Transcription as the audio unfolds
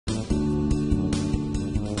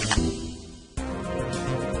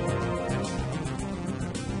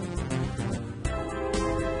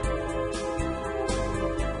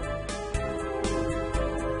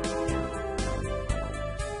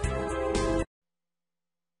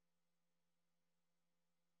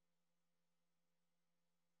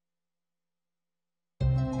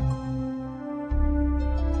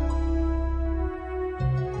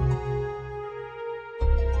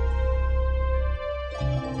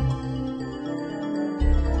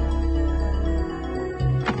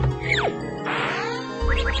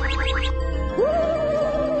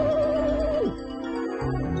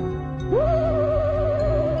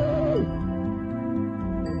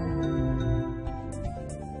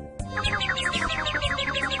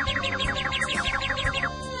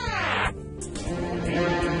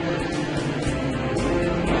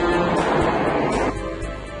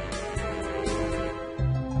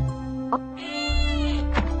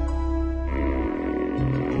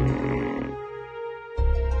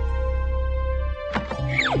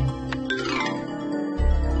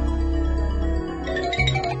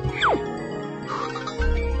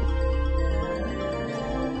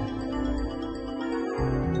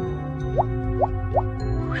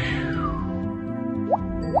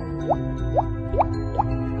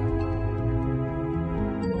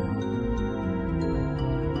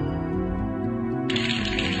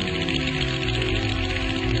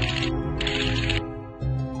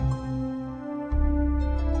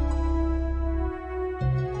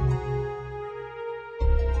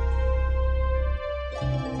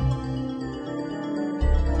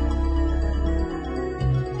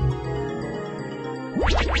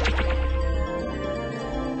Skin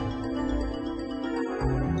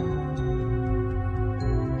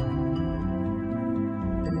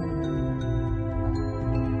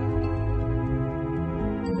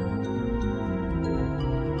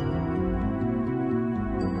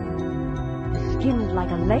is like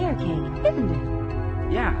a layer cake, isn't it?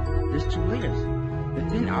 Yeah, there's two layers. The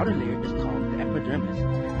thin outer layer is called the epidermis,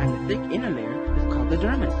 and the thick inner layer is called the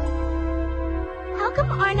dermis. How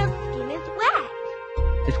come Arnold's skin is wet?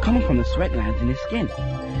 It's coming from the sweat glands in his skin.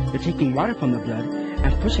 They're taking water from the blood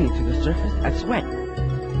and pushing it to the surface as sweat.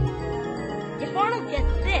 If Arnold gets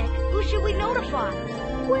sick, who should we notify?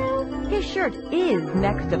 Well, his shirt is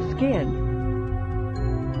next of skin.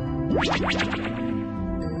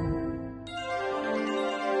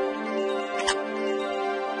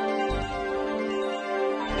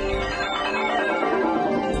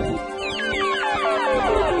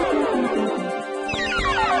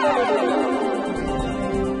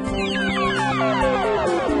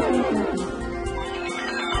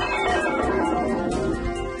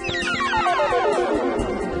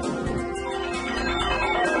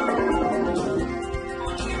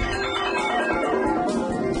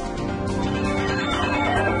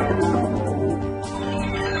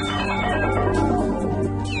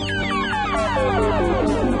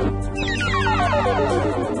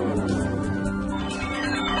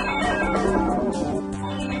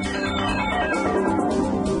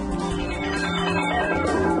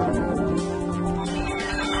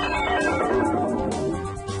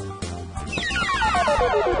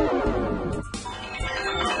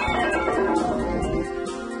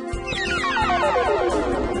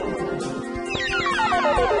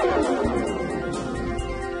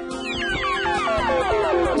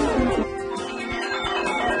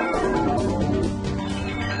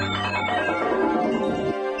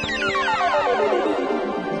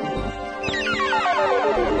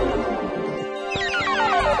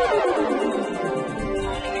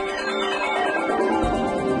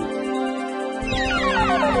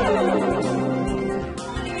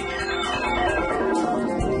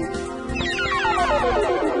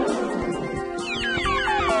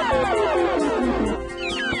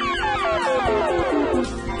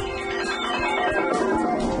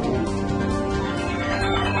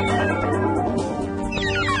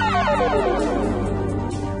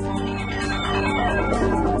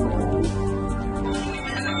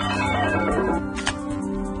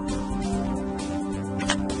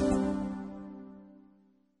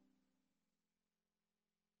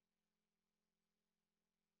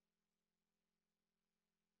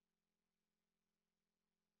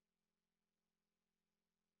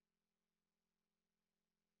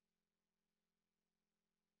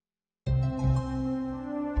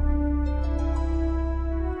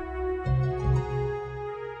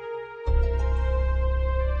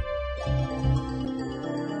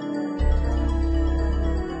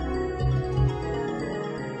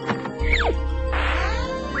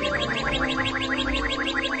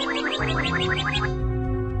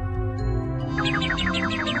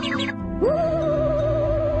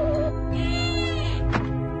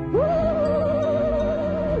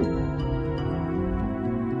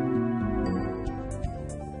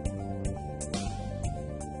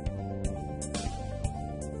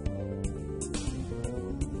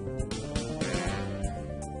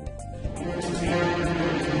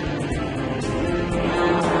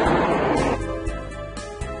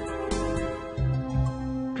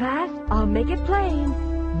 I'll make it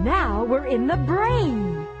plain. Now we're in the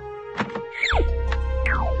brain.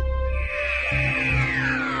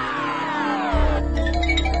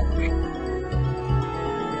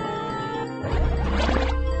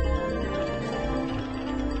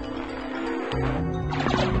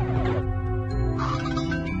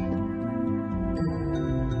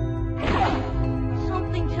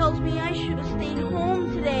 Something tells me I should have stayed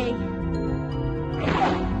home today.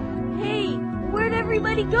 Hey, where'd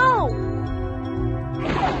everybody go?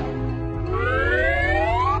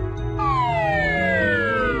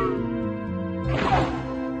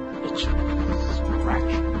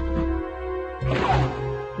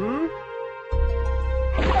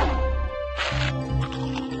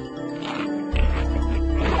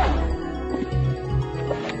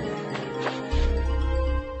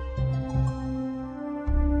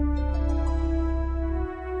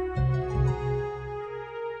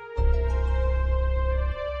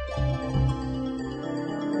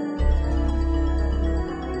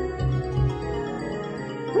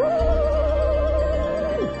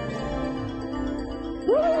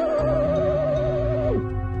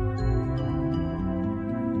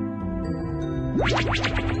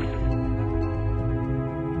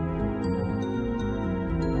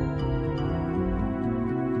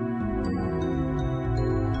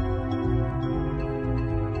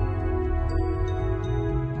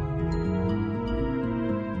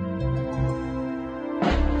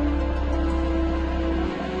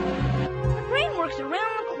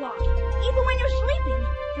 even when you're sleeping.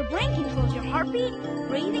 Your brain controls your heartbeat,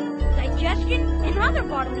 breathing, digestion, and other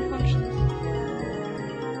bodily functions.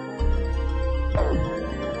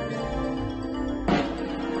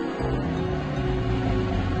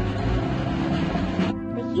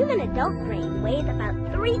 The human adult brain weighs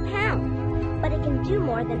about 3 pounds, but it can do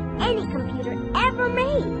more than any computer ever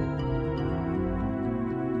made.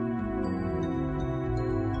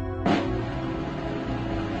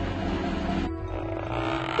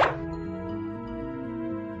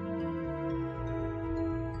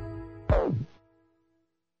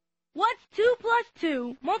 What's 2 plus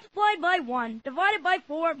 2 multiplied by 1 divided by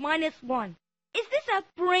 4 minus 1? Is this a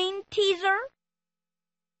brain teaser?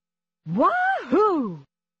 Wahoo!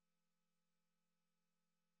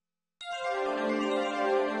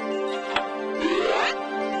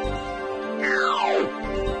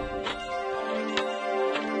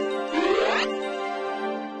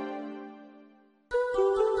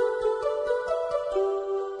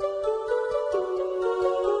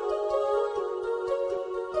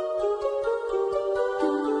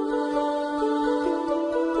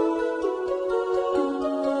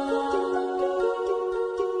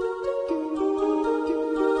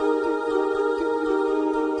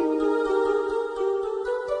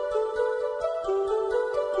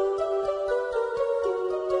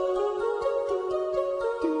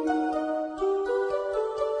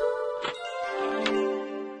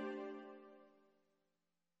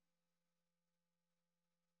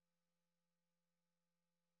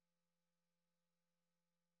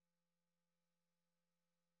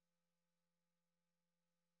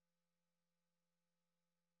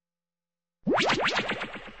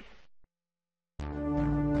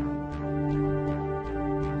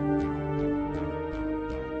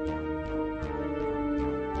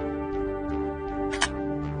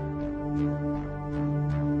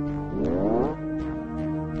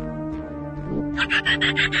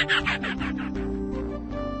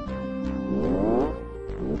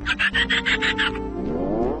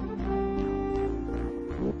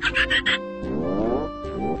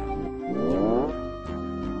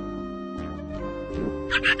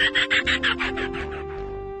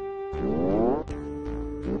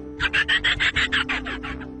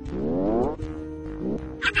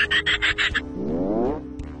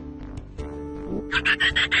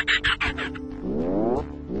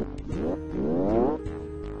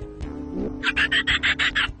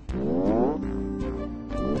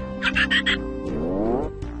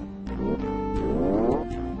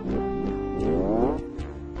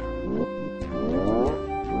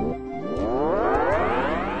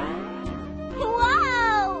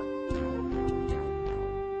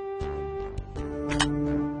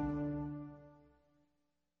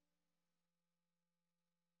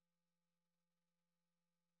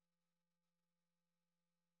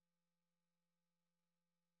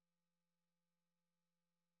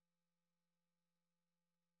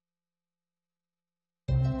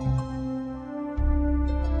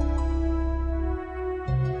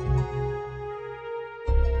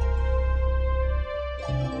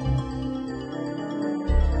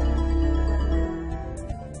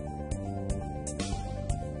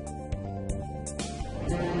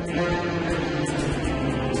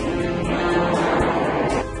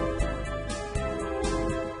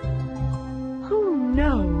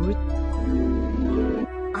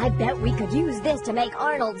 I bet we could use this to make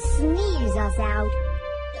Arnold sneeze us out.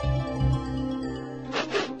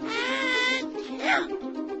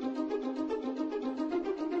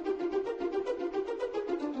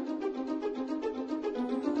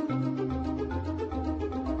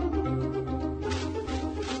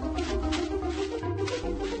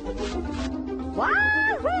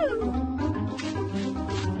 Wahoo!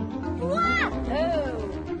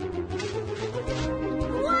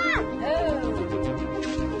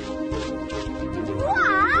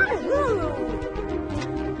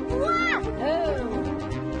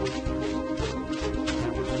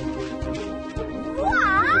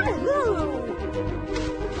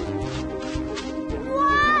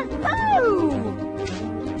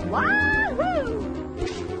 Wahoo!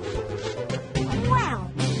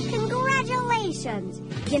 Well, congratulations!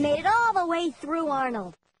 You made it all the way through,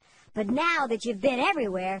 Arnold. But now that you've been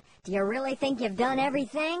everywhere, do you really think you've done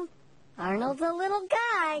everything? Arnold's a little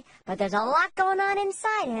guy, but there's a lot going on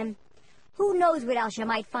inside him. Who knows what else you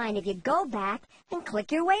might find if you go back and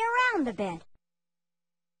click your way around a bit.